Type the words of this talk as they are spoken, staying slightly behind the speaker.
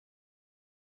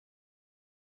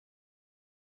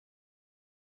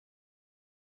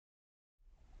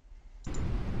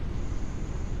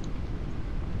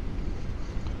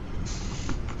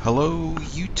Hello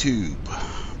YouTube,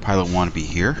 Pilot Wannabe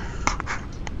here.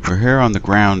 We're here on the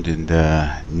ground in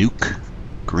Nuuk,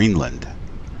 Greenland,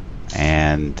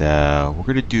 and we're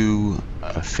going to do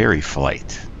a ferry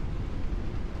flight.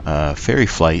 A ferry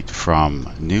flight from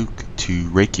Nuuk to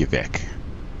Reykjavik.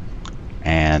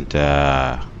 And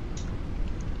the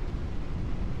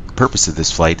purpose of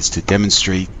this flight is to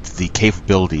demonstrate the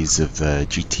capabilities of the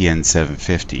GTN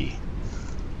 750.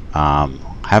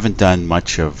 Haven't done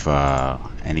much of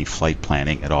any flight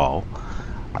planning at all.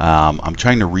 I'm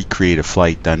trying to recreate a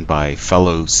flight done by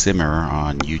fellow simmer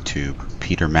on YouTube,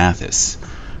 Peter Matthess,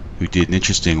 who did an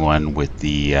interesting one with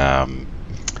the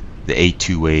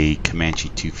A2A Comanche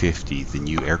 250, the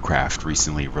new aircraft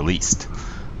recently released.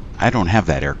 I don't have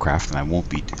that aircraft and I won't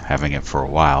be having it for a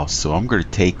while, so I'm going to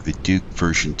take the Duke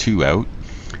version 2 out,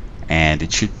 and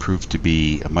it should prove to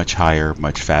be a much higher,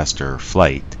 much faster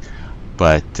flight.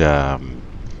 But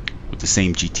with the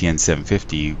same GTN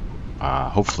 750,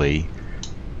 hopefully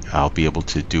I'll be able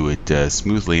to do it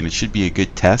smoothly, and it should be a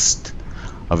good test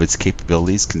of its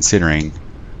capabilities considering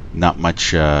not much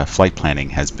flight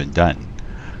planning has been done.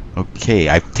 Okay,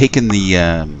 I've taken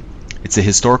the it's a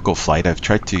historical flight. I've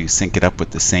tried to sync it up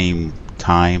with the same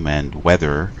time and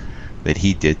weather that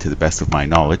he did to the best of my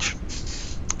knowledge.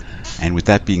 And with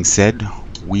that being said,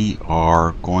 we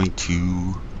are going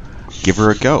to give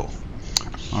her a go.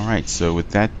 Alright, so with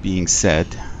that being said,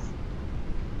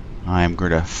 I'm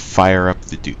going to fire up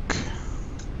the Duke.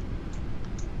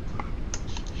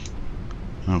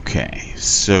 Okay,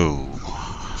 so,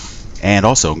 and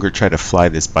also I'm going to try to fly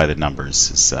this by the numbers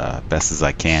as best as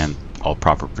I can, all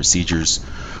proper procedures,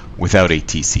 without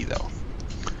ATC though.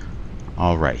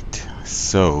 Alright,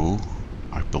 so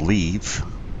I believe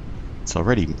it's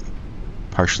already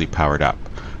partially powered up.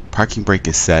 Parking brake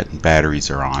is set and batteries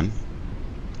are on.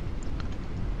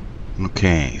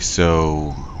 Okay,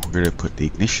 so we're going to put the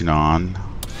ignition on,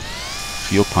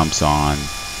 fuel pumps on,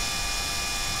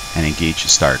 and engage the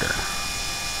starter.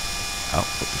 Oh,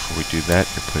 but before we do that,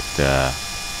 we put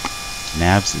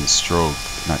navs and strobe,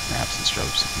 not navs and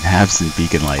strobes, navs and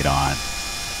beacon light on.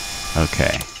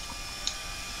 Okay,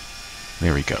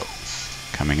 there we go.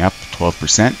 Coming up,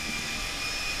 12%.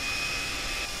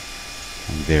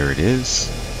 And there it is.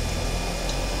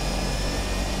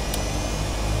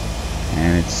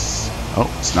 And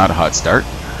it's not a hot start,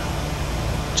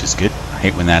 which is good. I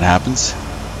hate when that happens.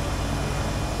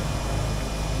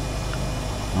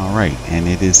 Alright, and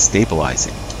it is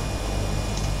stabilizing.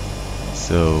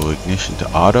 So ignition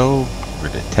to auto, we're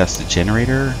going to test the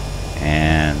generator,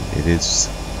 and it is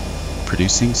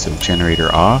producing, so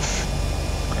generator off.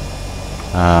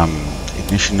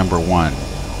 Ignition number 1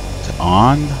 to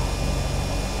on,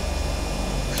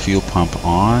 fuel pump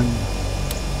on,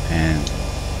 and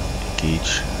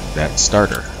engage that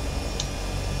starter.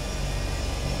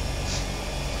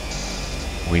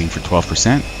 Waiting for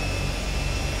 12%.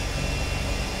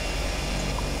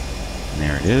 And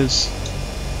there it is.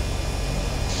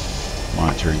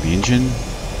 Monitoring the engine.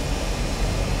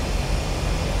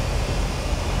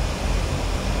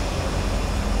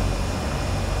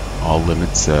 All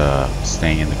limits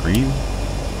staying in the green.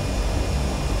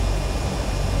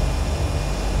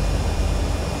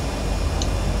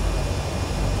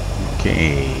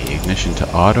 Okay, ignition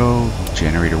to auto,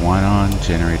 generator 1 on,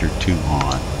 generator 2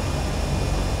 on.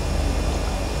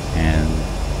 And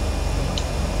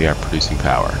they are producing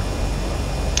power.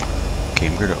 Okay,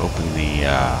 I'm going to open the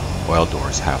oil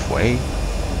doors halfway.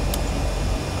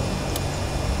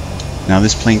 Now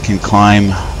this plane can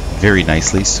climb very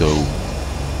nicely, so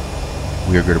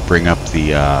we are going to bring up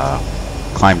the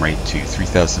climb rate to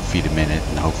 3,000 feet a minute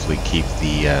and hopefully keep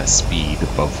the speed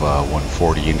above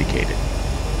 140 indicated.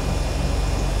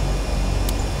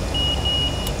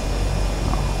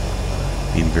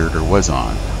 The inverter was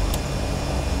on,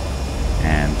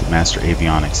 and the master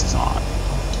avionics is on.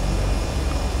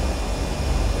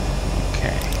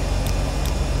 Okay,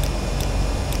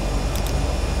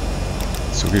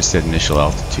 so we're going to set initial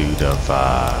altitude of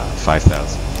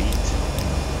 5,000 feet.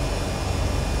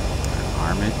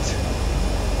 Arm it,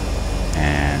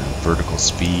 and vertical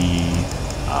speed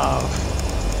of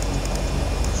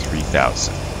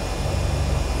 3,000.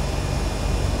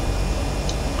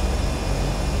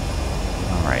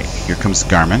 Alright, here comes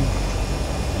Garmin.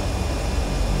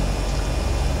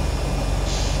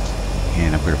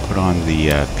 And I'm going to put on the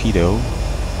pitot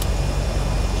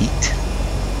heat,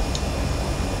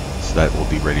 so that will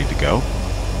be ready to go.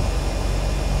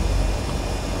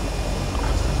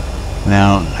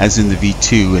 Now, as in the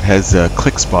V2, it has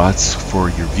click spots for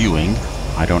your viewing.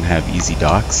 I don't have easy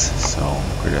docks, so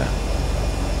I'm going to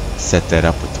set that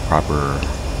up with the proper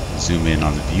zoom in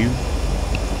on the view.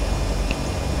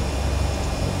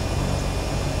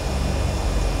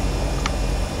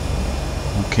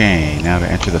 Okay, now to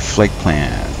enter the flight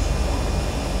plan.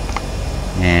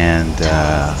 And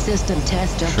system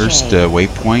test okay. First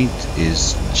waypoint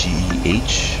is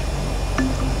GH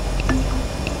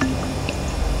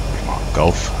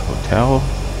Gulf Hotel.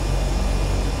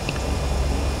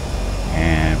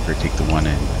 And we're going to take the one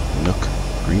in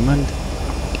Nuuk, Greenland.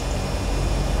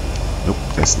 Nope,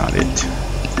 that's not it.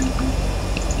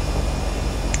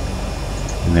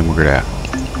 And then we're going to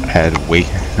add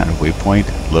not a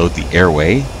waypoint, load the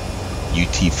airway,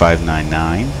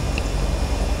 UT599.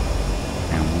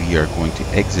 And we are going to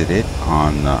exit it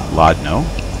on Lodno.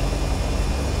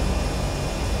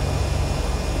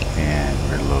 And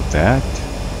we're going to load that.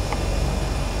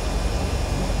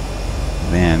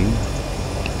 Then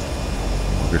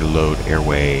we're going to load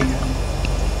airway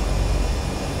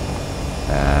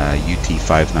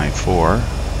UT594,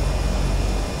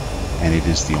 and it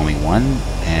is the only one,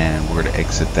 and we're going to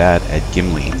exit that at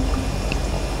Gimli.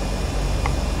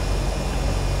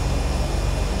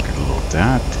 We're going to load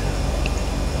that.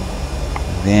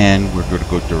 Then we're going to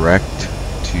go direct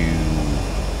to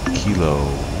Kilo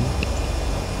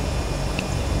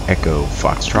Echo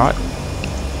Foxtrot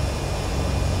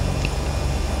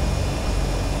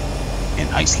in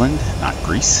Iceland, not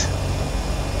Greece.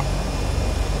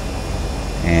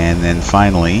 And then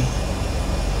finally,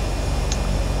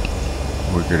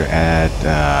 we're going to add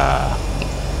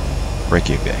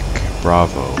Reykjavik,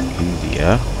 Bravo,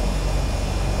 India,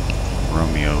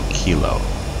 Romeo, Kilo.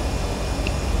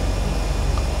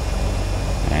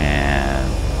 And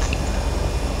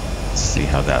let's see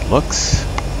how that looks.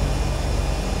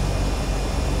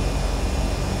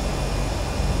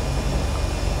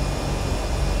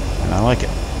 And I like it.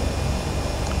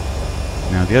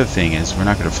 Now the other thing is we're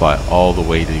not going to fly all the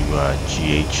way to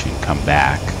GH and come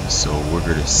back, so we're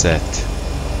going to set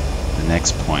the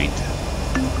next point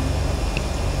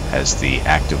as the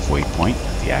active waypoint,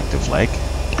 the active leg,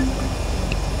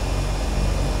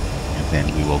 and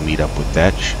then we will meet up with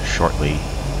that shortly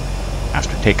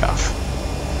after takeoff.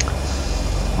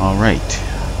 Alright,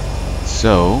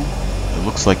 so it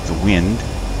looks like the wind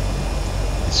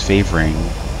is favoring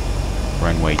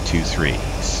runway 23,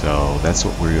 so that's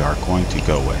what we are going to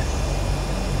go with.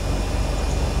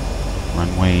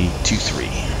 Runway 23.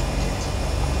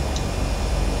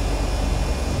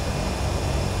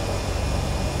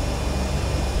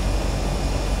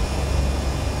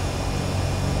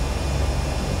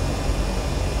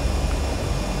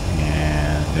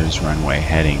 And there's runway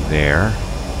heading there.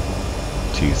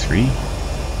 23.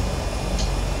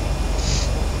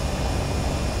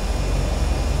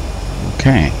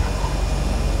 Okay.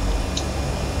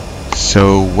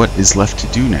 So what is left to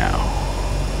do now?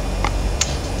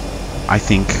 I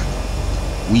think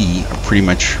we are pretty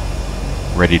much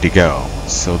ready to go.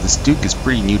 So this Duke is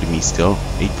pretty new to me still,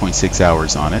 8.6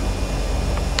 hours on it.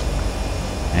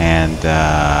 And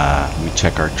let me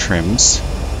check our trims.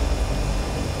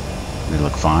 They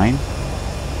look fine.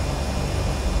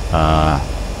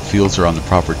 Fuels are on the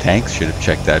proper tanks, should have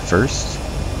checked that first.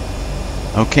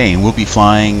 Okay, and we'll be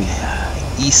flying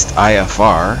East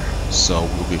IFR. So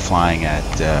we'll be flying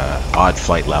at odd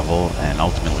flight level, and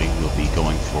ultimately we'll be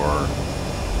going for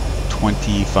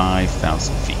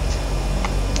 25,000 feet.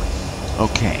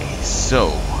 Okay, so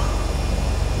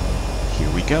here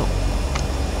we go.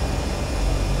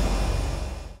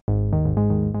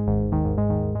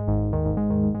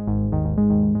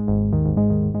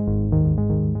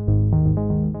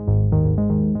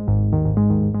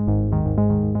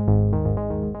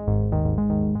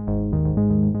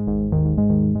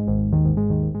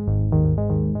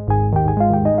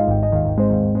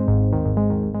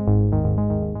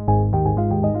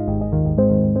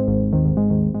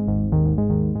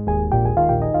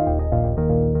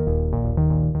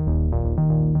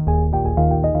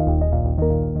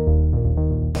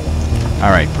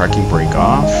 Alright, parking brake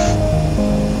off.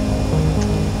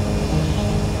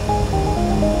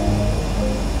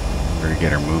 We're going to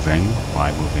get her moving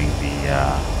by moving the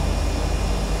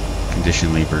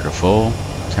condition lever to full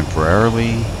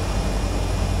temporarily,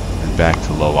 and back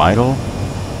to low idle.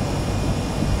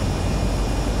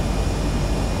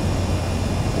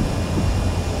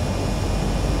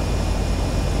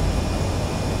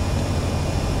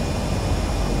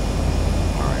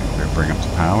 Alright, we're going to bring up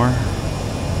the power.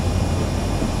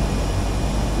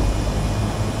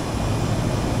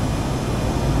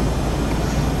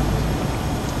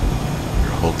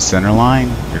 Hold center line.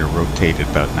 We're going to rotate at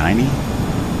about 90.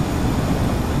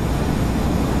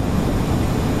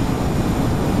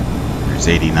 There's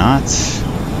 80 knots.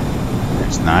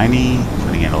 There's 90.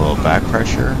 Putting in a little back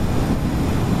pressure.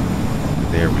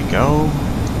 There we go.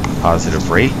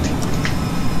 Positive rate.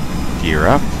 Gear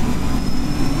up.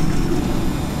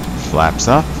 Flaps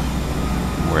up.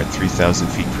 We're at 3,000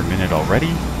 feet per minute already.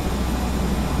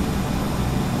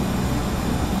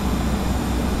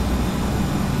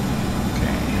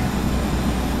 Okay.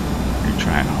 We're going to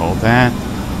try and hold that.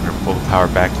 We're going to pull the power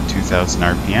back to 2,000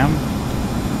 RPM.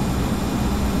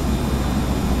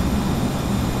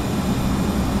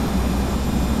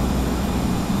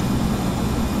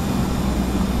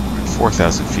 We're at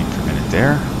 4,000 feet per minute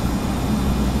there.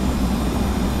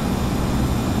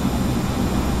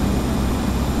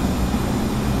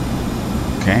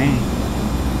 Okay,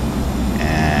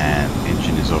 and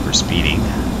engine is overspeeding,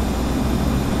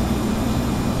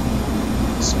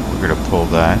 so we're going to pull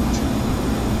that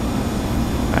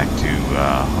back to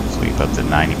hopefully about the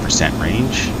 90%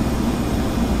 range,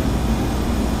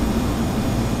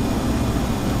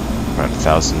 about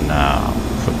 1,000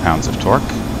 foot-pounds of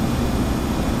torque,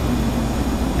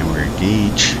 and we're going to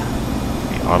gauge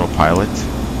the autopilot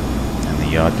and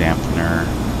the yaw dampener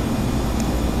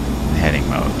in heading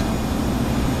mode.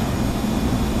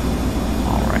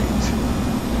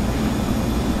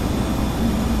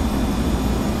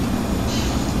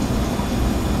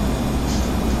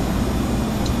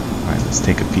 Let's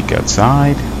take a peek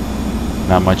outside.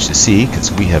 Not much to see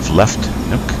because we have left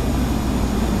Nuuk.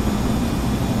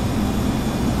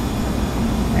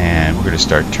 And we're going to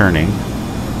start turning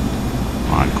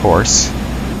on course.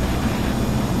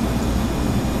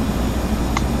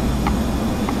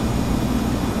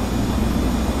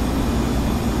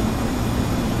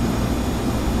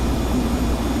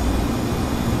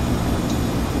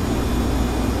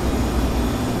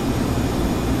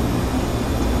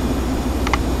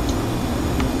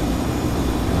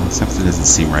 Something doesn't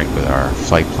seem right with our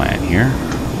flight plan here.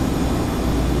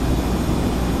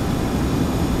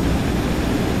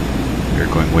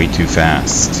 We're going way too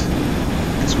fast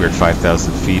because we're at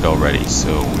 5,000 feet already,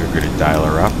 so we're going to dial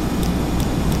her up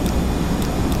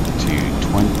to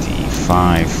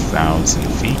 25,000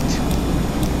 feet.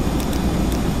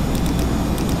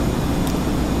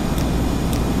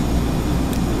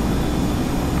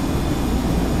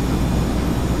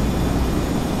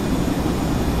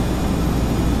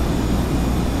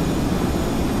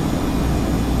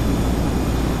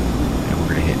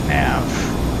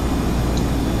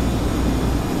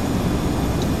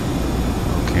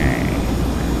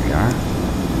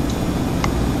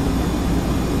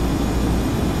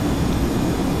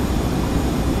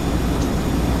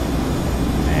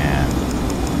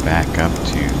 Back up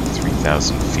to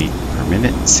 3,000 feet per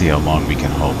minute and see how long we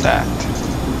can hold that.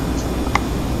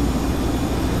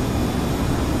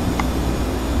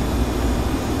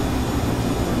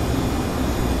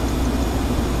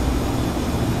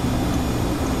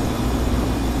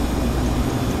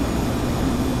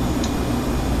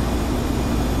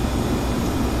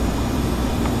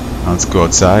 Let's go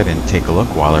outside and take a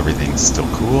look while everything's still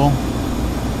cool.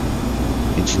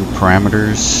 Engine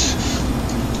parameters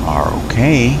are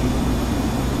okay.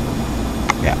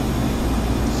 Yeah.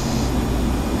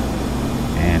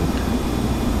 And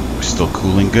we're still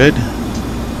cooling good.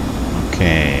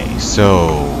 Okay,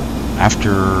 so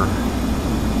after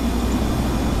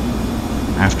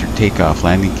takeoff,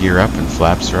 landing gear up and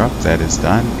flaps are up. That is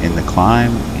done. In the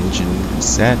climb, engine is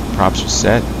set, props are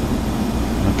set.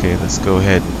 Okay, let's go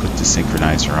ahead and put the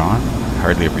synchronizer on. I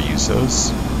hardly ever use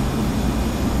those.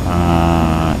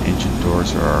 Engine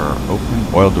doors are open,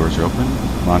 oil doors are open,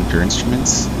 monitor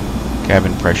instruments,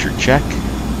 cabin pressure check.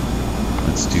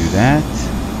 Let's do that.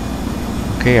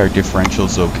 Okay, our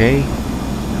differential's okay,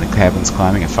 and the cabin's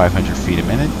climbing at 500 feet a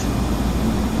minute.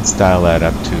 Let's dial that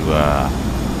up to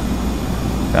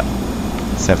about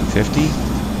 750.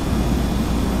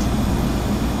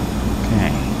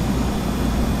 Okay.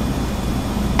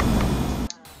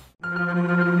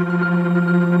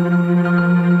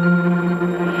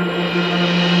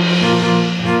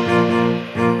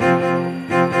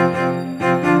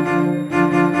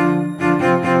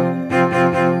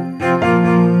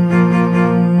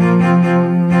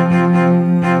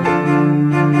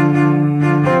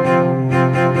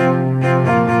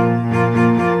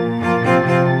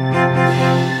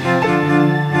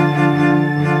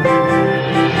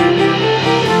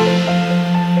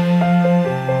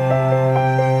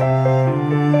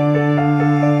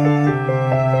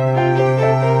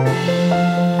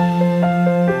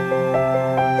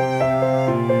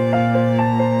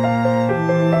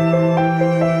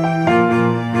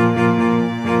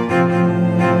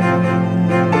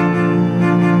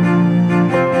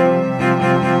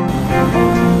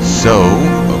 So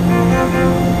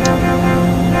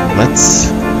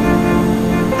let's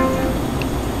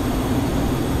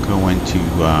go into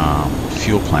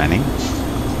fuel planning.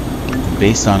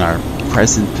 Based on our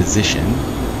present position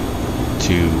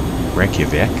to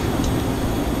Reykjavik.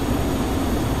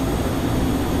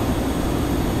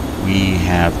 We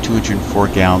have 204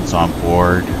 gallons on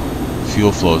board.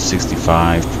 Fuel flow is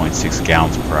 65.6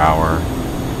 gallons per hour.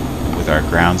 With our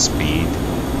ground speed,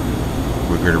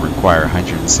 we're going to require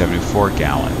 174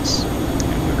 gallons.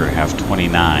 And we're going to have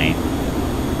 29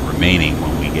 remaining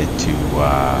when we get to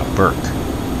BIRK,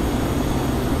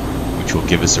 which will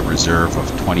give us a reserve of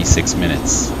 26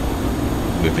 minutes.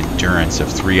 We have endurance of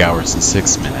 3 hours and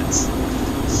 6 minutes.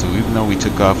 So even though we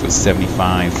took off with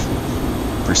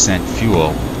 75%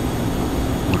 fuel,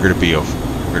 we're going to be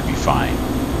fine.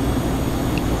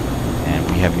 And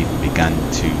we haven't even begun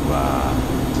to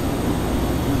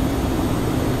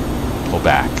pull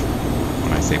back.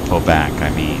 When I say pull back, I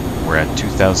mean we're at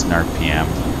 2,000 RPM.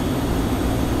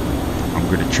 I'm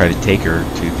going to try to take her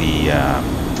to the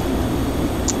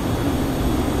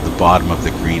bottom of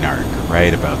the green arc,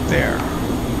 right about there.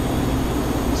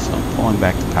 So I'm pulling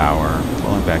back the power,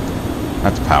 pulling back,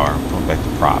 not the power, I'm pulling back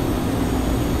the prop.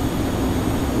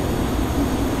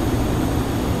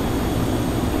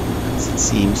 As it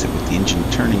seems that with the engine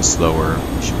turning slower,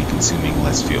 we should be consuming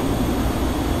less fuel.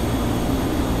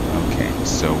 Okay,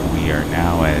 so we are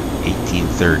now at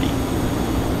 1830,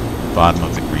 bottom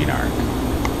of the green arc.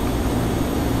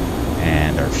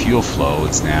 And our fuel flow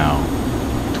is now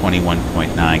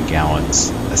 21.9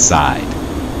 gallons a side.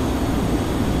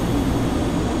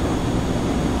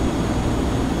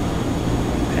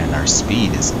 And our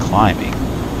speed is climbing.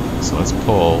 So let's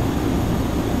pull.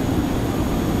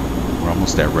 We're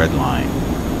almost at red line.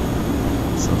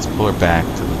 So let's pull her back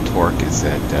till the torque is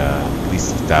at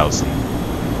least 1,000.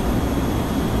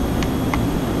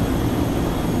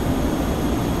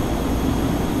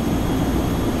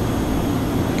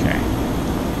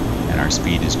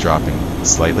 Speed is dropping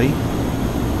slightly.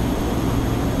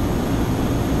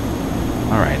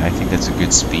 Alright, I think that's a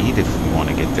good speed if we want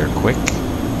to get there quick.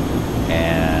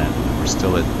 And we're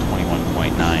still at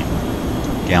 21.9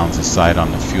 gallons a side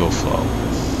on the fuel flow.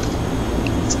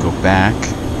 Let's go back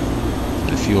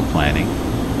to the fuel planning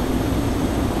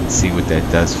and see what that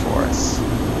does for us.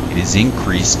 It has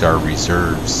increased our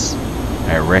reserves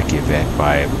at Reykjavik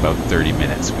by about 30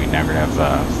 minutes. We now have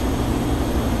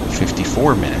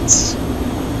 53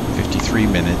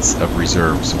 minutes of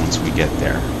reserves once we get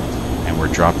there, and we're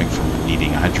dropping from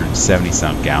needing 170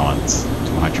 some gallons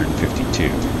to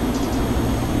 152.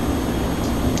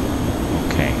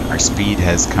 Okay, our speed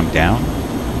has come down,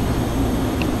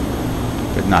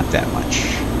 but not that much.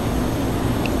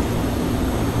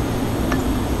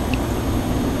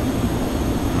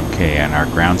 Okay, and our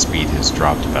ground speed has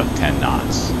dropped about 10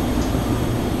 knots.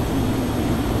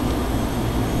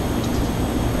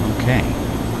 Okay,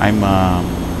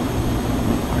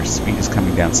 our speed is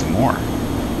coming down some more.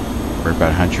 We're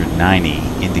about 190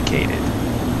 indicated.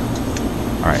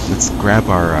 Alright, let's grab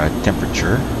our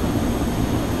temperature.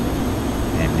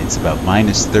 And it's about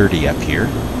 -30 up here.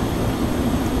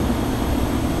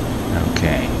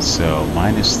 Okay, so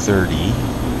 -30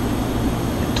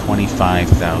 at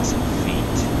 25,000 feet.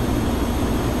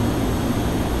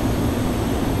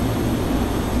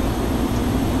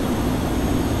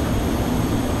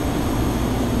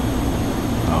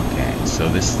 So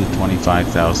this is the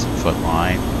 25,000 foot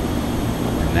line,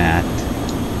 and that,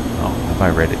 oh, have I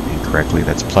read it incorrectly?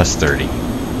 That's +30.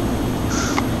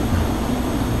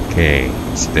 Okay,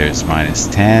 so there's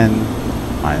 -10,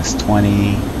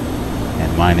 -20,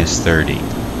 and -30.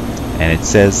 And it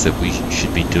says that we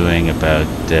should be doing about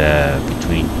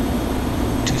between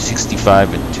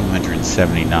 265 and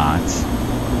 270 knots.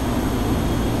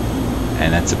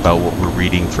 And that's about what we're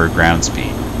reading for ground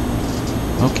speed.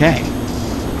 Okay.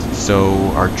 So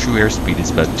our true airspeed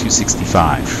is about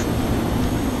 265,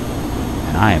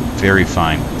 and I am very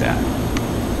fine with that.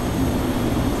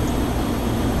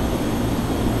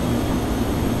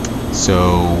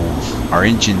 So our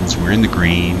engines, we're in the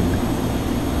green,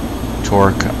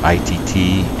 torque,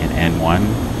 ITT, and N1,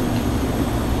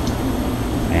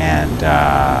 and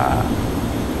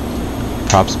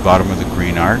props bottom of the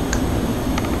green arc.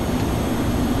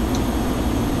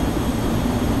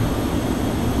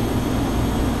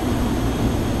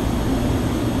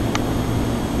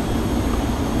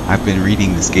 I've been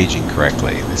reading this gauging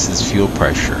correctly. This is fuel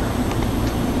pressure.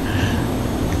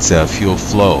 It's a fuel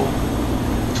flow,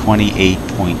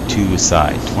 28.2 a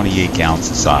side, 28 gallons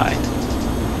a side.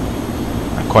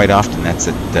 And quite often that's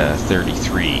at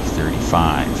 33,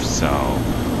 35, so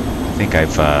I think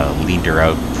I've leaned her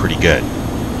out pretty good.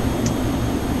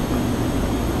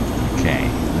 Okay,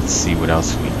 let's see what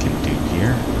else we can do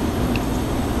here.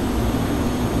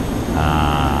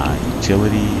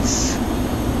 Utilities.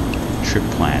 Trip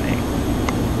planning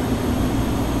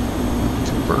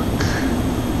to BIRK.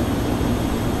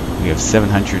 We have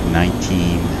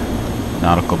 719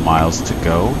 nautical miles to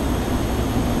go,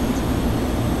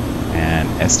 and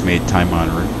estimated time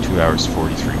en route 2 hours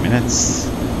 43 minutes,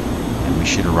 and we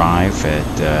should arrive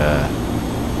at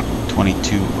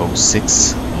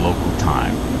 22:06 local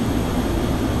time.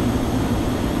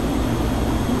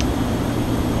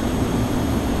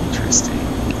 Interesting.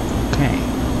 Okay,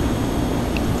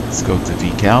 let's go to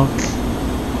VCalc,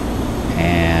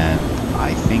 and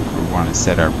I think we want to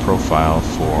set our profile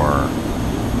for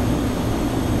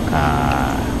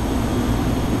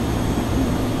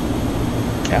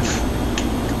KEF.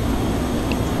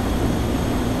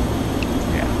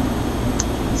 Yeah.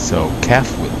 So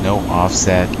KEF with no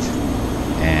offset,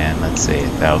 and let's say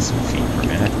 1,000 feet per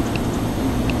minute.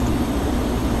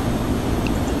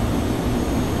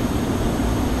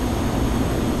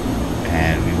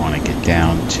 And we want to get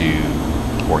down to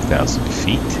 4,000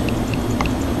 feet.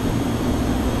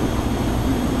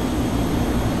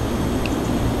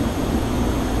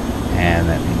 And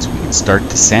that means we can start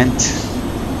descent.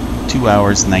 2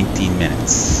 hours 19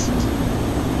 minutes.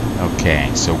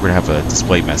 Okay, so we're gonna have a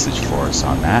display message for us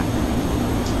on that.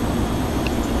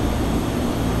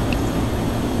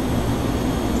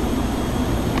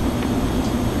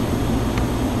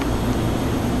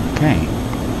 Okay.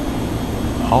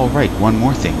 All right, one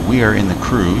more thing. We are in the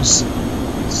cruise,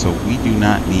 so we do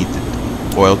not need the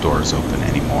oil doors open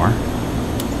anymore.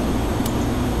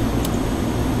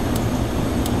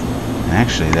 And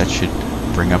actually, that should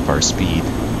bring up our speed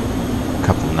a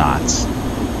couple knots.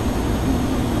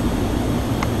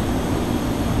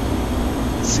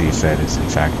 Let's see if that is in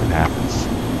fact what happens.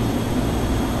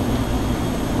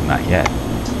 Well, not yet.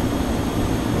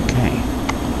 Okay.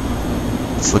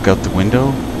 Let's look out the window.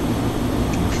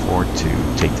 Looking forward to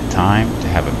take the time to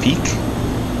have a peek.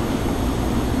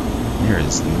 There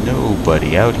is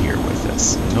nobody out here with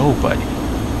us. Nobody.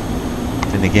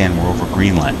 Then again, we're over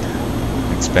Greenland.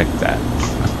 Expect that.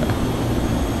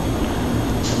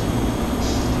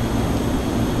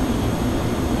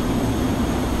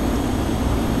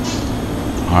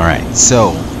 Alright,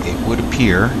 so it would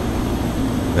appear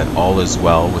that all is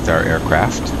well with our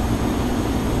aircraft.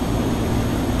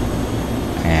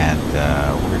 And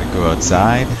we're going to go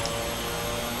outside,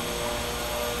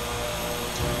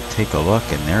 take a look,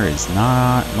 and there is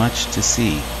not much to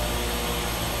see.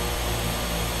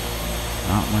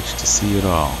 Not much to see at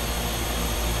all.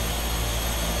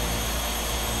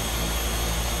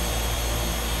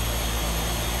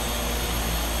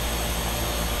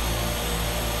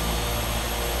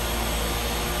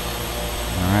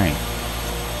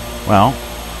 Well,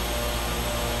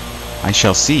 I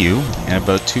shall see you in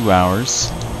about 2 hours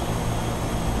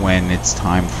when it's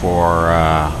time for,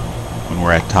 when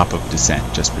we're at top of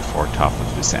descent, just before top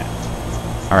of descent.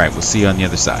 Alright, we'll see you on the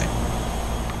other side.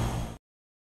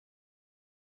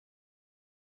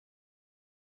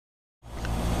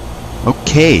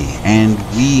 Okay, and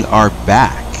we are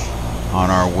back on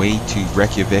our way to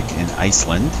Reykjavik in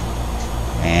Iceland,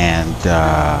 and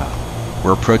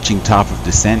we're approaching top of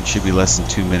descent. Should be less than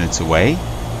 2 minutes away,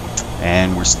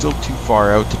 and we're still too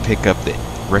far out to pick up the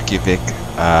Reykjavik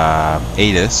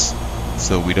Addons,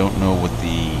 so we don't know what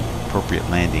the appropriate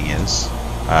landing is,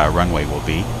 runway will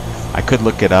be. I could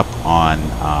look it up on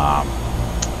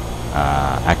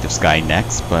Active Sky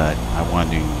Next, but I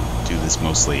want to do this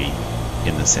mostly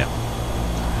in the sim.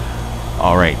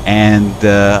 Alright, and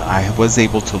I was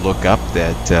able to look up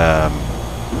that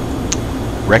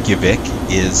Reykjavik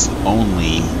is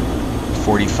only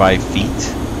 45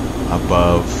 feet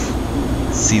above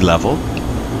sea level.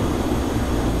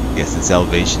 Yes, its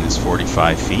elevation is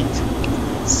 45 feet.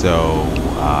 So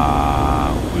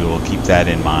we will keep that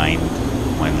in mind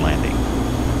when landing.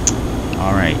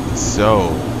 Alright,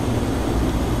 so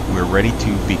we're ready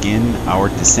to begin our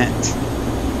descent.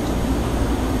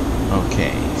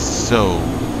 Okay, so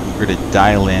we're going to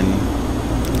dial in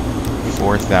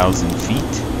 4,000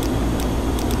 feet.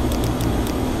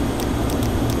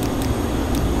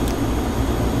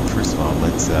 First of all,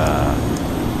 let's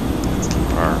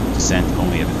keep our descent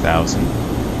only at 1,000.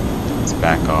 Let's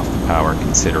back off the power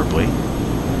considerably,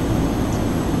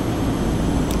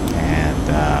 and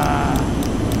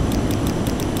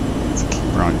let's keep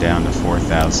her on down to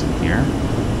 4,000 here.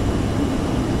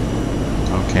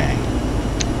 Okay,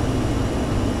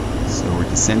 so we're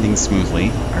descending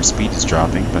smoothly. Our speed is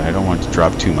dropping, but I don't want it to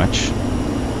drop too much,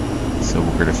 so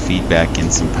we're going to feed back in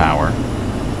some power.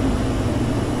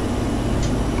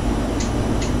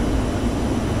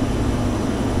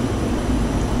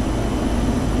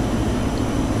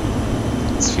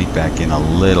 Feed back in a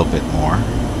little bit more.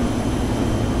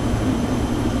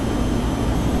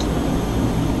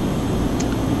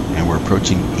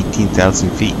 approaching 18,000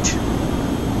 feet.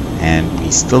 And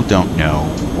we still don't know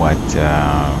what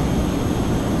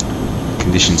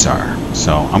conditions are.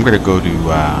 So I'm going to go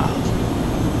to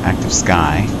Active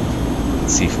Sky and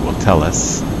see if it will tell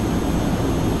us.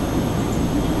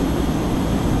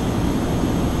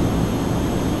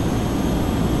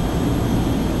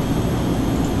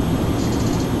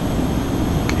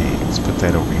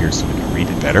 That over here so we can read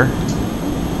it better.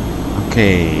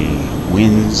 Okay,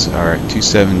 winds are at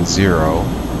 270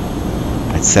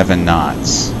 at 7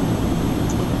 knots.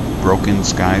 Broken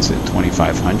skies at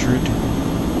 2500.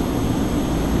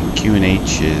 And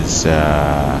QNH is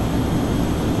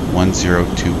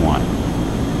 1021.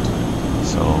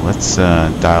 So let's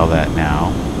dial that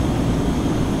now.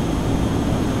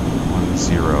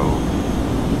 1021.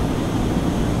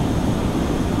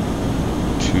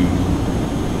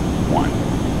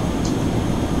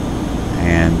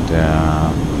 And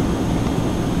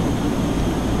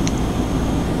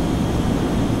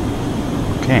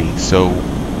okay, so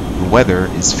the weather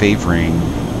is favoring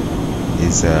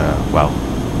well,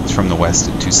 it's from the west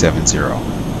at 270.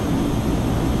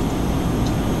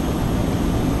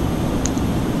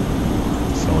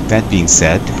 So with that being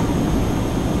said,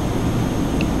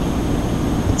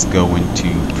 let's go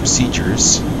into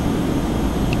procedures.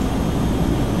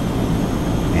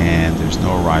 And there's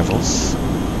no arrivals,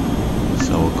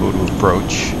 so we'll go to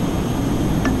approach.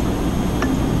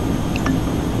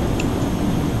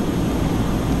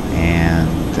 And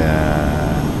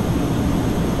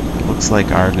it looks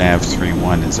like our nav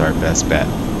 31 is our best bet.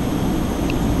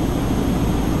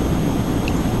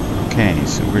 Okay,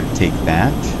 so we're going to take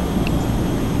that.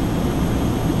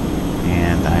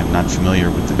 And I'm not familiar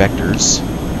with the vectors,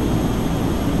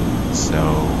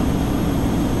 so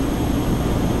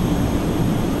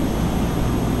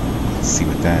see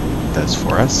what that does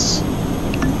for us.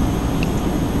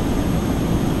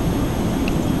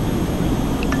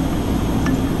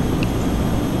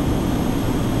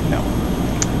 No.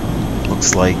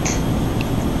 Looks like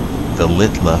the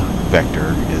Litla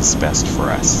vector is best for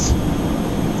us.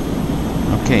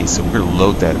 Okay, so we're going to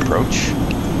load that approach.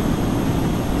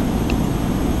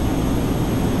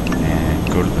 And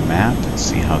go to the map and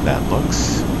see how that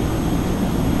looks.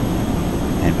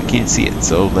 And we can't see it,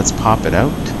 so let's pop it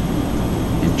out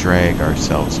and drag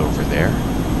ourselves over there.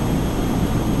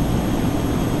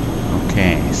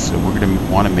 Okay, so we're going to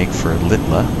want to make for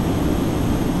Litla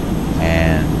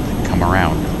and come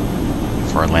around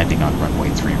for our landing on runway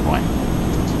 31.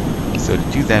 So to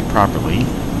do that properly,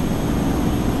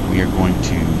 we are going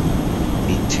to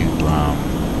need to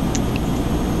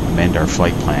amend our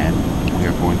flight plan. We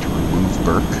are going to remove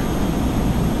BIRK.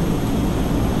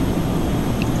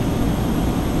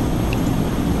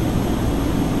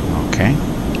 Okay.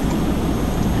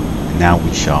 Now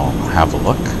we shall have a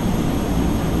look,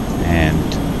 and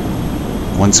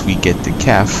once we get to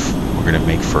KEF, we're going to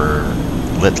make for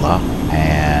Litla,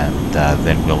 and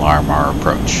then we'll arm our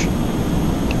approach.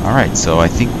 Alright, so I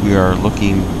think we are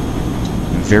looking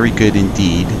very good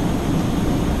indeed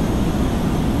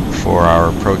for our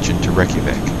approach into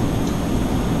Reykjavik.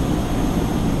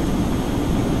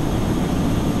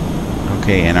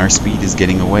 Okay, and our speed is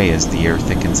getting away as the air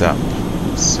thickens up.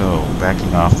 So,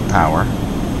 backing off the power.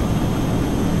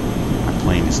 Our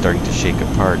plane is starting to shake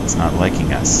apart. It's not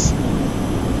liking us.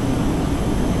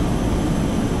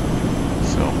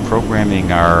 So,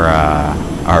 programming our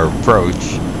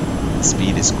approach, the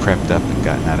speed has crept up and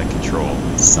gotten out of control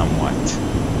somewhat.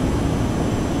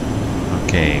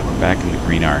 Okay, we're back in the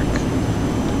green arc.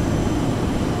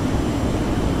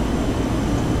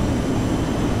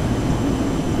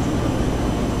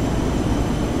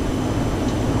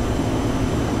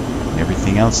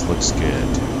 Everything else looks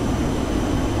good.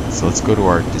 So let's go to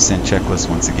our descent checklist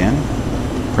once again.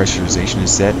 Pressurization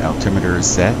is set, altimeter is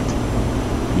set,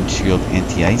 windshield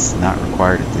anti-ice not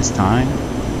required at this time,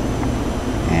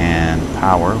 and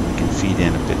power, we can feed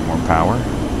in a bit more power,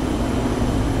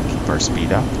 keep our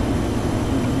speed up.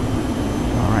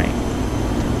 Alright,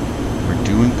 we're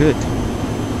doing good.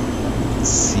 Let's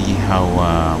see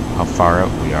how far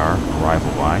out we are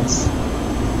arrival wise.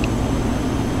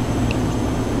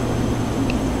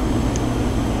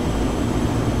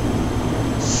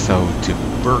 So to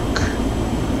BIRK,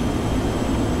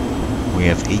 we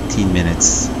have 18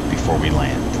 minutes before we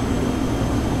land.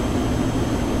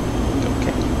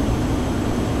 Okay.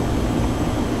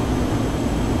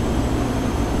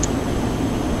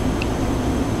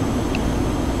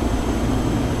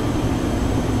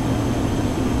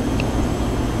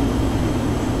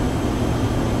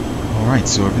 Alright,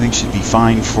 so everything should be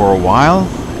fine for a while,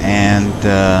 And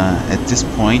at this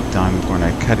point I'm going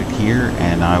to cut it here,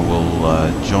 and I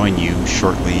will join you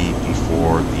shortly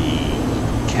before the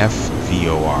KEF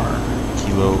VOR,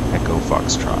 Kilo Echo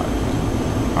Foxtrot.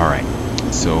 Alright,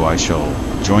 so I shall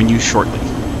join you shortly.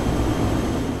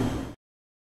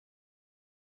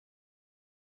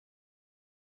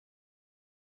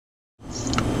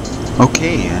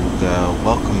 Okay, and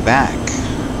welcome back.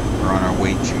 We're on our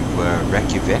way to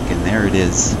Reykjavik, and there it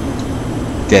is,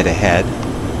 dead ahead.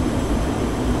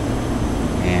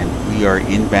 And we are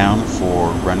inbound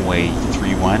for runway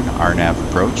 31, RNAV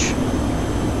approach.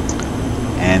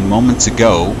 And moments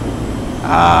ago,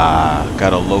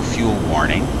 got a low fuel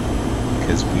warning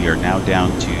because we are now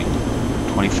down to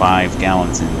 25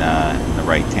 gallons in the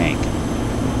right tank.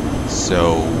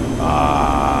 So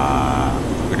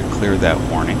we're going to clear that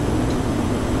warning.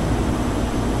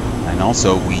 And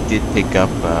also, we did pick up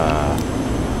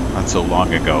not so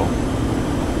long ago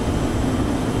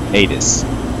Addons.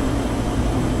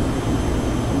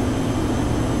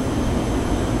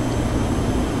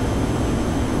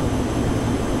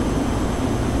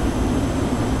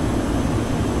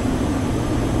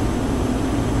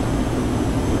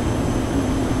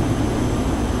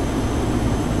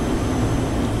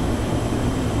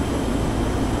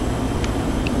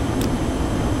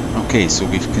 Okay, so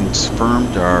we've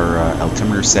confirmed our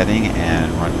altimeter setting and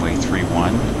runway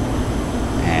 31,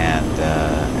 and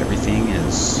everything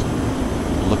is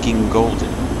looking golden.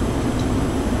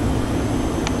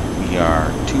 We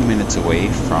are 2 minutes away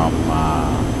from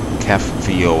KEF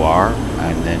VOR,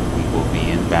 and then we will be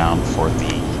inbound for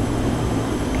the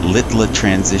Litla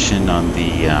transition on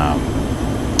the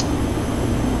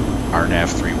RNAV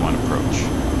 31 approach.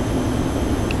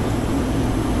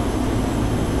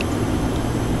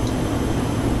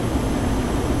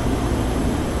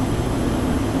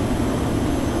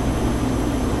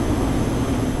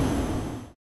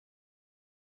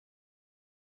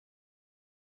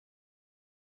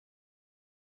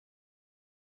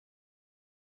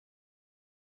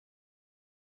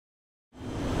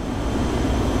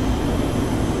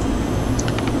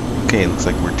 Okay, looks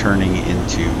like we're turning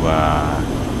into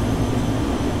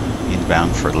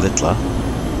inbound for Litla.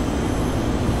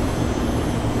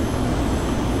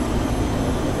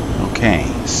 Okay,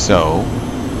 so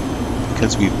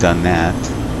because we've done that,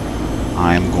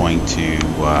 I'm going to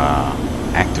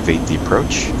activate the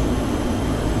approach,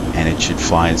 and it should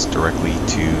fly us directly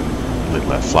to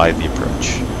Litla. Fly the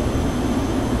approach.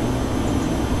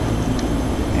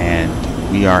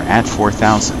 And we are at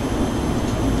 4,000.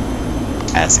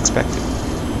 As expected.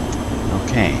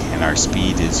 Okay, and our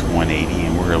speed is 180,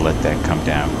 and we're going to let that come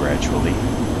down gradually.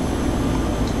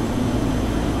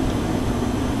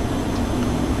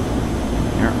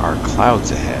 There are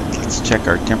clouds ahead. Let's check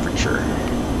our temperature.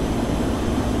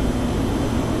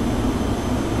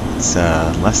 It's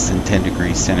less than 10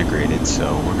 degrees centigrade,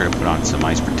 so we're going to put on some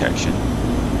ice protection.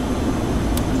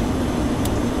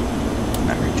 I'm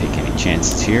not going to take any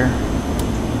chances here.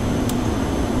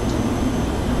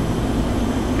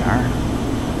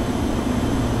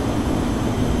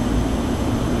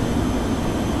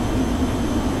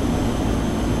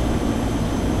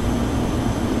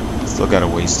 Still got a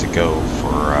ways to go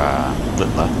for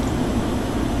Litla.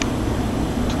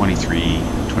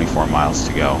 24 miles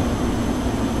to go,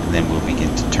 and then we'll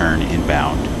begin to turn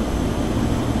inbound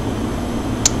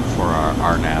for our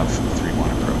RNAV 31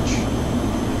 approach.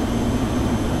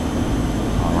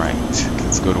 Alright,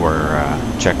 let's go to our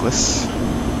checklist.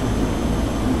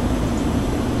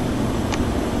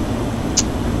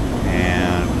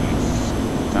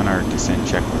 Our descent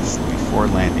checklist. Before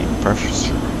landing,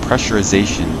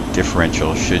 pressurization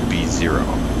differential should be 0,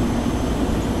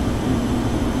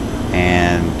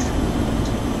 and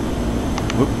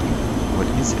whoop, what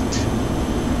is it?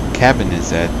 Cabin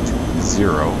is at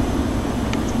 0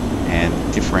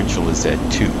 and differential is at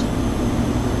 2.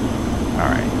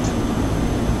 Alright,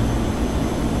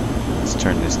 let's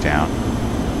turn this down.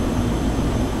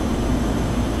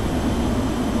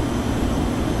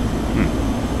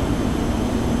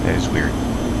 That is weird.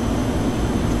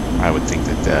 I would think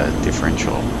that the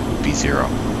differential would be 0.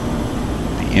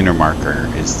 The inner marker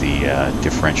is the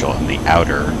differential, and the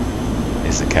outer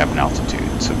is the cabin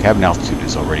altitude. So cabin altitude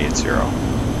is already at 0.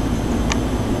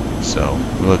 So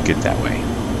we'll look at it that way.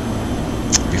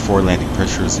 Before landing,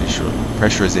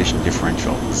 pressurization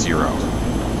differential 0.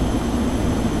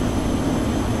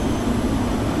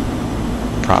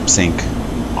 Prop sync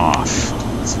off.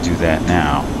 Let's do that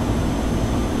now.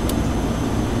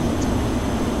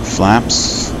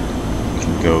 Flaps, we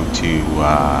can go to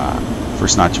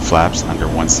first notch of flaps under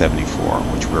 174,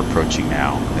 which we're approaching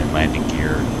now. Then landing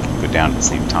gear can go down at the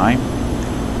same time.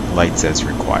 lights as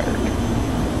required.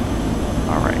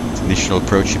 Alright, initial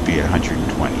approach should be at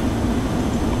 120.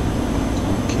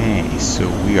 Okay, so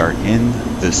we are in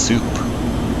the soup.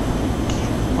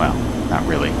 Well, not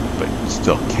really, but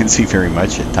still can't see very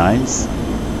much at times.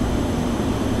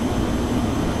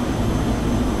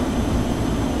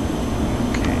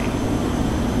 Okay,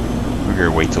 we're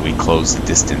going to wait till we close the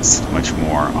distance much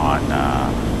more on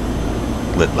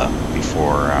Litla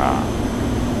before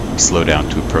we slow down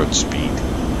to approach speed,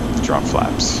 drop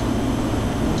flaps.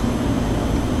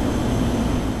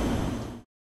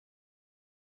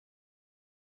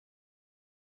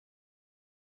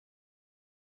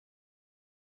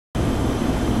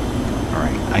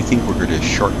 I think we're going to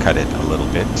shortcut it a little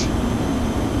bit.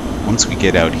 Once we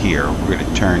get out here, we're going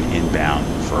to turn inbound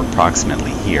for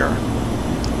approximately here,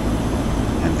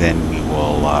 and then we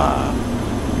will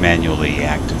manually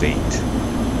activate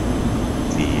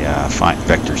the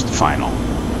vectors to final.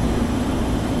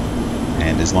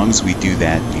 And as long as we do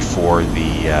that before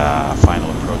the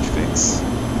final approach fix,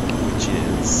 which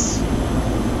is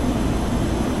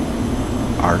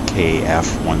RKF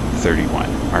 31.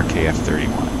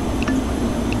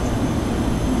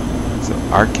 So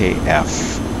RKF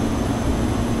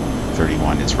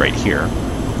 31 is right here.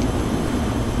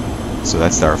 So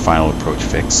that's our final approach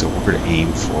fix. So we're going to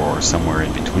aim for somewhere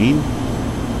in between.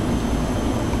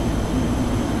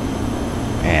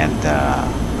 And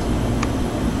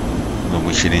then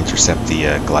we should intercept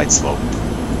the glide slope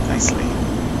nicely.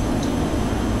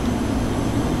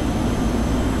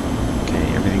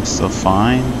 Okay, everything's still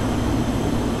fine.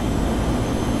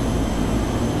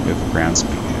 We have a ground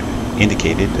speed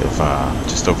indicated of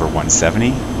just over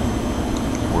 170.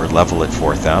 We're level at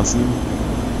 4,000.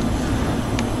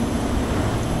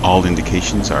 All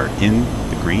indications are in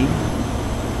the green.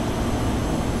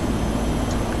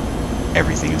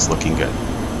 Everything is looking good,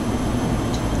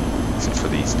 except for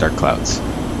these dark clouds.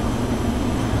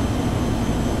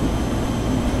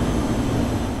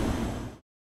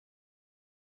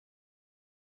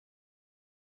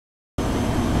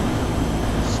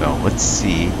 So let's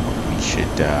see what we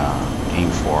should aim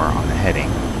for on the heading.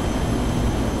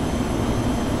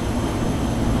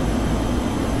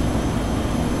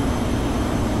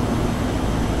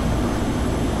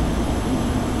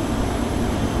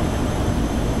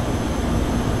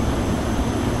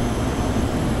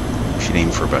 We should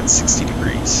aim for about 60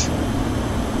 degrees.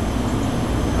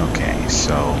 Okay,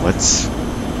 so let's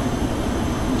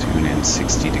tune in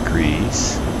 60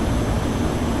 degrees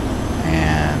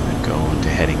and go into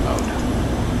heading mode.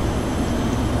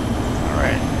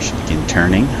 Alright, we should begin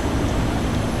turning.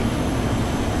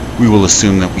 We will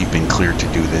assume that we've been cleared to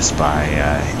do this by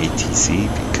ATC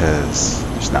because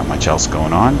there's not much else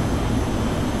going on.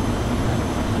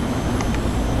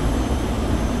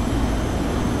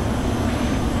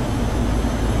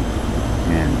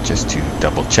 And just to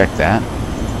double check that,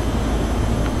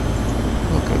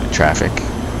 we'll go to traffic.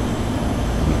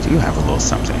 We do have a little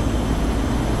something.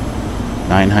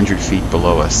 900 feet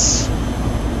below us.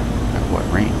 At what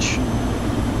range?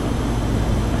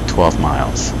 12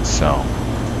 miles. So,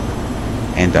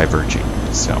 and diverging.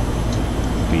 So,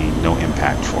 be no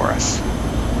impact for us.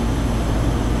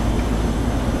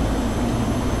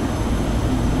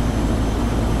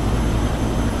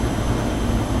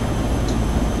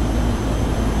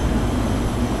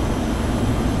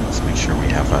 Let's make sure we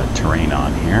have a terrain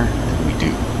on here, and we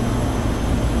do.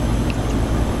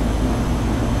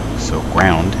 So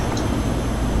ground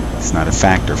is not a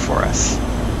factor for us.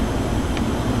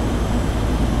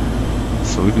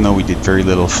 So even though we did very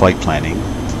little flight planning,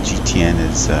 GTN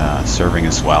is serving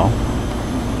us well,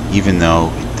 even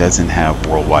though it doesn't have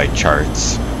worldwide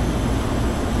charts,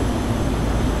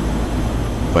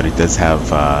 but it does have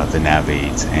the nav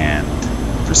aids and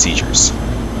procedures.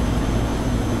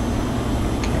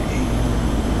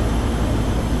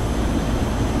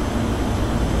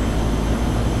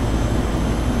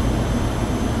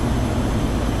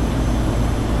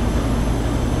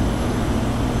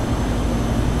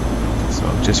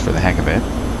 Just for the heck of it,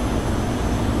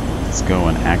 let's go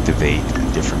and activate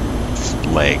a different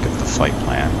leg of the flight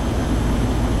plan.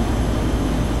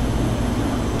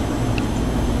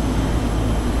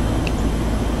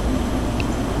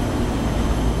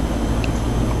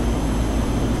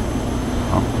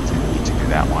 Oh, didn't need to do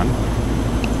that one.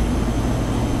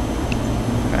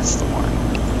 That's the one.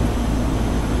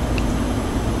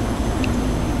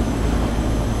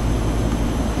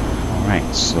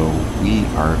 Alright, so we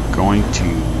are going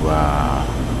to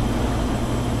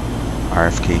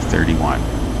RFK 31.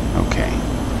 Okay.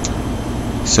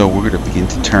 So we're going to begin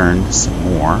to turn some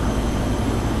more.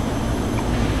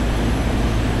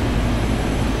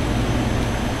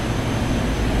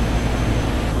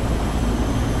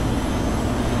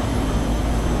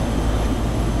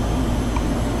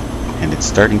 and it's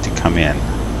starting to come in.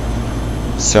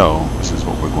 So this is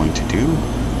what we're going to do.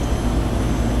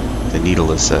 The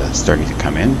needle is starting to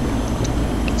come in.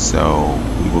 So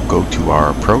we will go to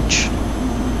our approach,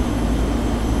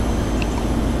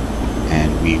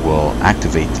 and we will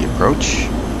activate the approach.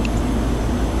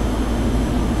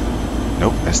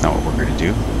 Nope, that's not what we're going to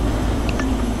do.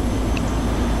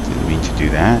 Didn't mean to do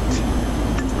that.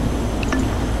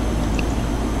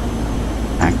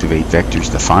 Activate vectors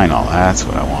to final. That's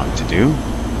what I wanted to do.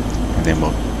 And then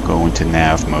we'll go into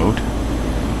nav mode,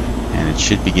 and it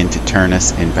should begin to turn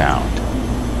us inbound.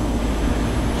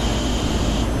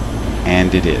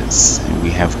 And it is. And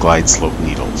we have glide slope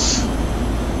needles.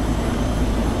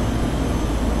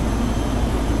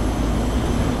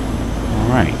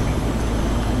 Alright.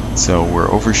 So we're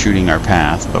overshooting our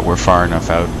path, but we're far enough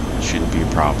out, it shouldn't be a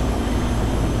problem.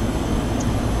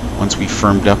 Once we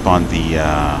firmed up on the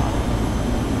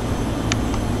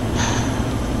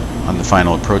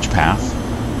final approach path,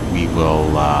 we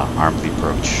will arm the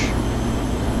approach.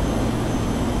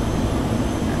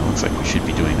 And it looks like we should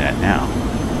be doing that now.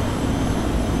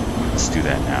 Let's do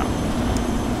that now.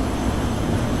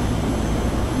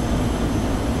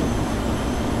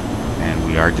 And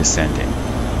we are descending.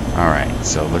 Alright,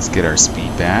 so let's get our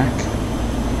speed back.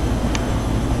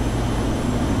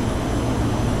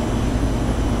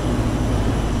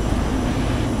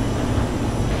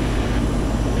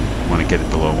 Want to get it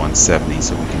below 170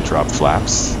 so we can drop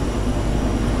flaps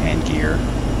and gear.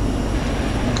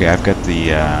 Okay, I've got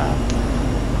the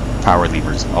power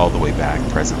levers all the way back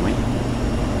presently.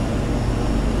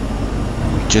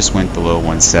 We just went below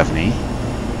 170,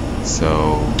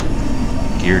 so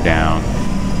gear down.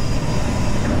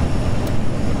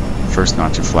 First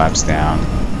notch of flaps down.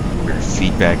 We're going to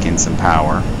feed back in some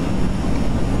power.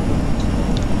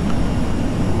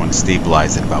 We want to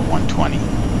stabilize at about 120.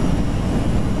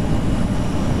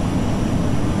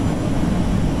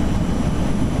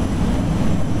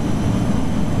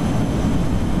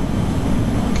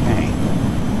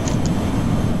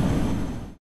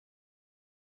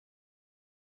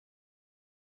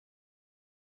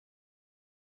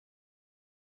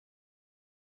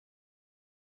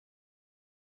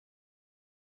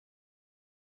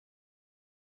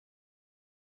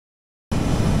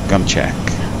 Gum check.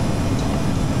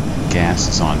 Gas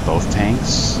is on both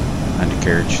tanks.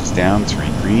 Undercarriage is down,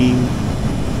 3 green.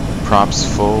 Props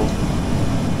full.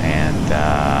 And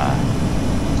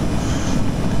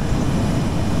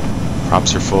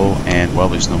props are full, and well,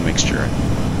 there's no mixture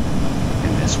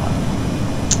in this one.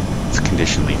 It's a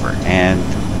condition lever, and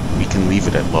we can leave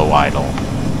it at low idle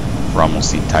for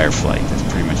almost the entire flight. It's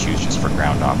pretty much used just for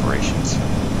ground operations.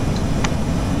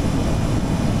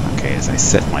 Okay, as I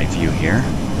set my view here.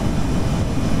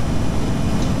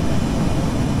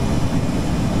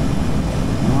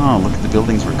 Oh, look at the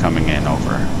buildings we're coming in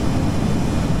over.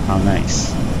 How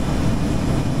nice.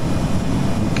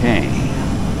 Okay.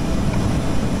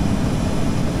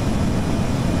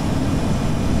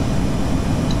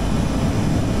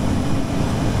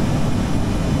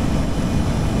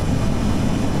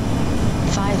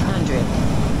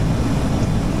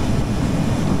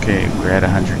 Okay, we're at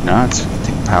 100 knots. We'll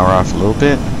take the power off a little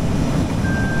bit.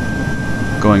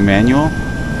 Going manual.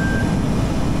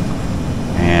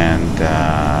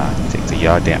 And take the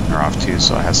yaw dampener off too,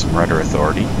 so I have some rudder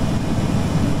authority.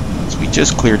 So we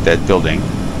just cleared that building.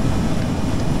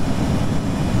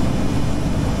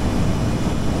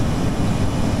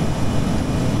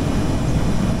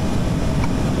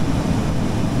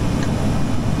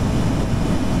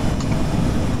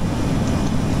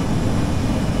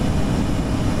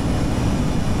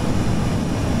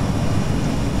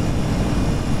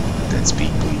 That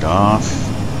speed bleed off.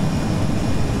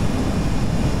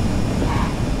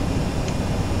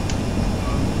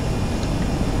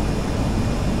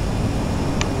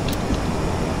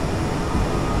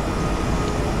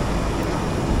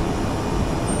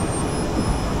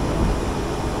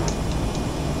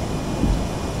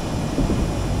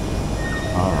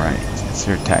 Is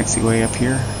there a taxiway up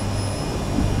here?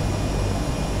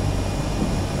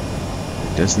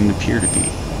 It doesn't appear to be.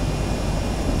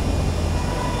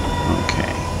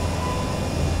 Okay.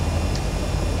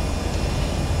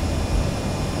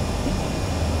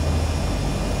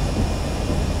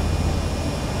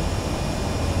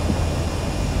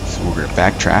 So we're going to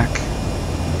backtrack.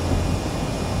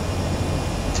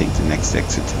 Take the next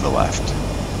exit to the left.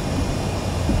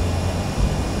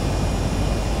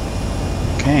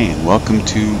 Okay, and welcome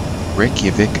to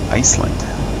Reykjavik, Iceland.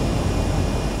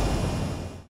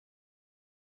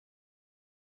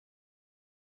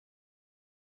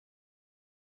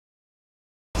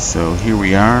 So here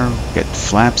we are, we've got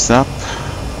flaps up.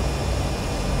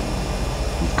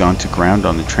 gone to ground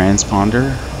on the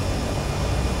transponder.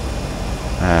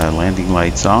 Landing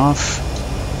lights off.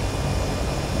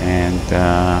 And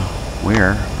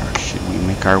where should we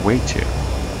make our way to? I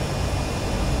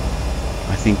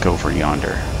think over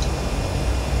yonder.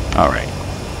 Alright.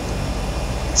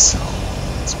 So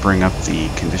let's bring up the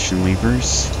condition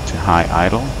levers to high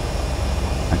idle.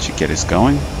 That should get us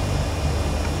going.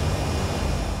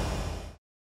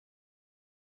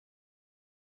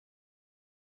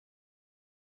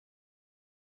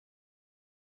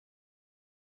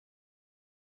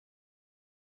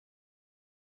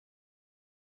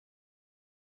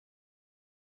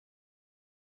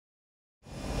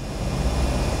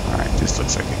 Alright, this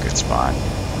looks like a good spot.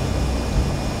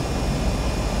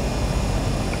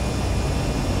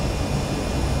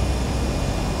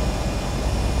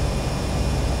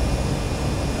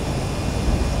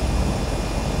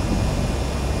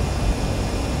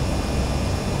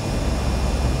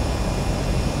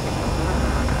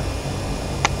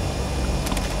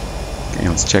 Okay,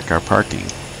 let's check our parking.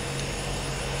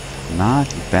 Not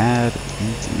bad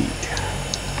indeed.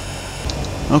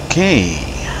 Okay,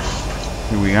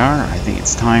 here we are. I think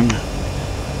it's time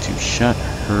to shut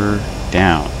her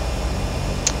down.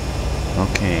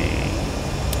 Okay,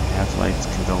 half lights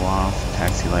can go off,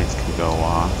 taxi lights can go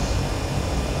off,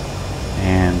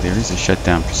 and there is a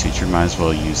shutdown procedure. Might as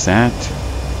well use that.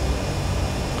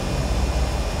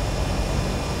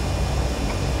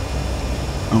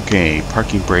 Okay,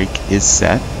 parking brake is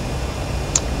set.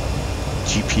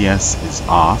 GPS is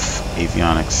off.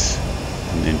 Avionics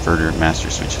and inverter master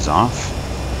switch is off.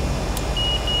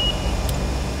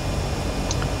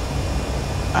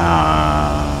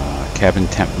 Cabin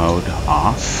temp mode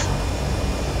off.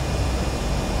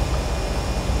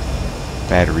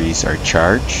 Batteries are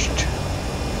charged.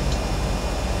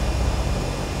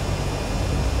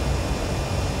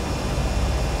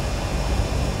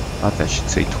 I thought that should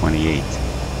say 28.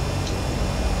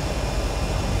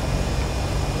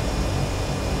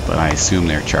 But I assume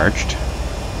they're charged.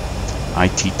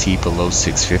 ITT below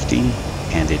 650,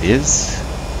 and it is.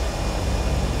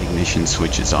 Ignition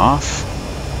switch is off.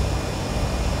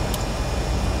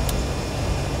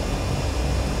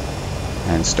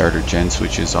 And starter gen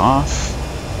switch is off.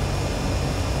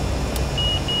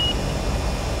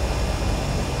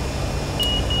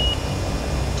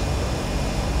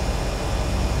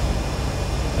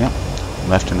 Yep,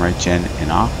 left and right gen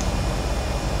and off.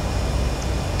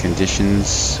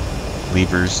 Conditions,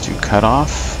 levers to cut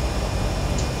off,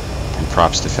 and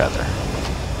props to feather.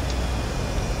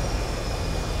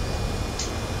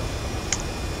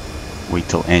 Wait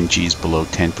till NG is below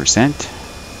 10%,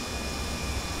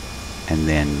 and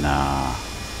then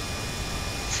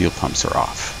fuel pumps are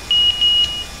off.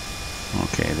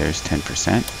 Okay, there's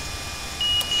 10%.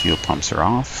 Fuel pumps are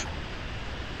off.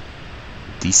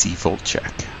 DC volt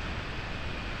check.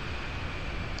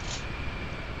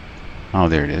 Oh,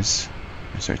 there it is.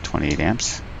 There's our 28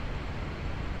 amps.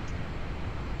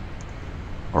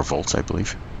 Or volts, I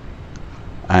believe.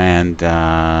 And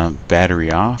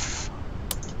battery off.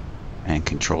 And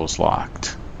controls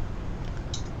locked.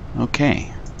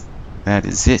 Okay. That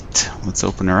is it. Let's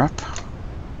open her up.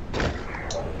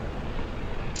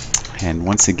 And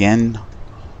once again,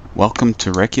 welcome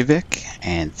to Reykjavik.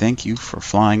 And thank you for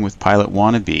flying with Pilot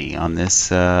Wannabe on this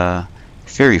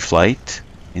ferry flight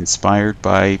inspired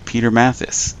by Peter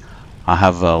Matthess. I'll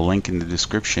have a link in the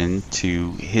description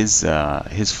to his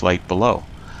flight below.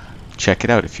 Check it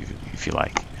out if you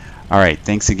like. All right,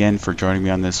 thanks again for joining me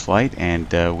on this flight, and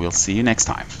we'll see you next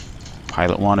time.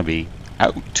 Pilot Wannabe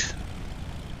out.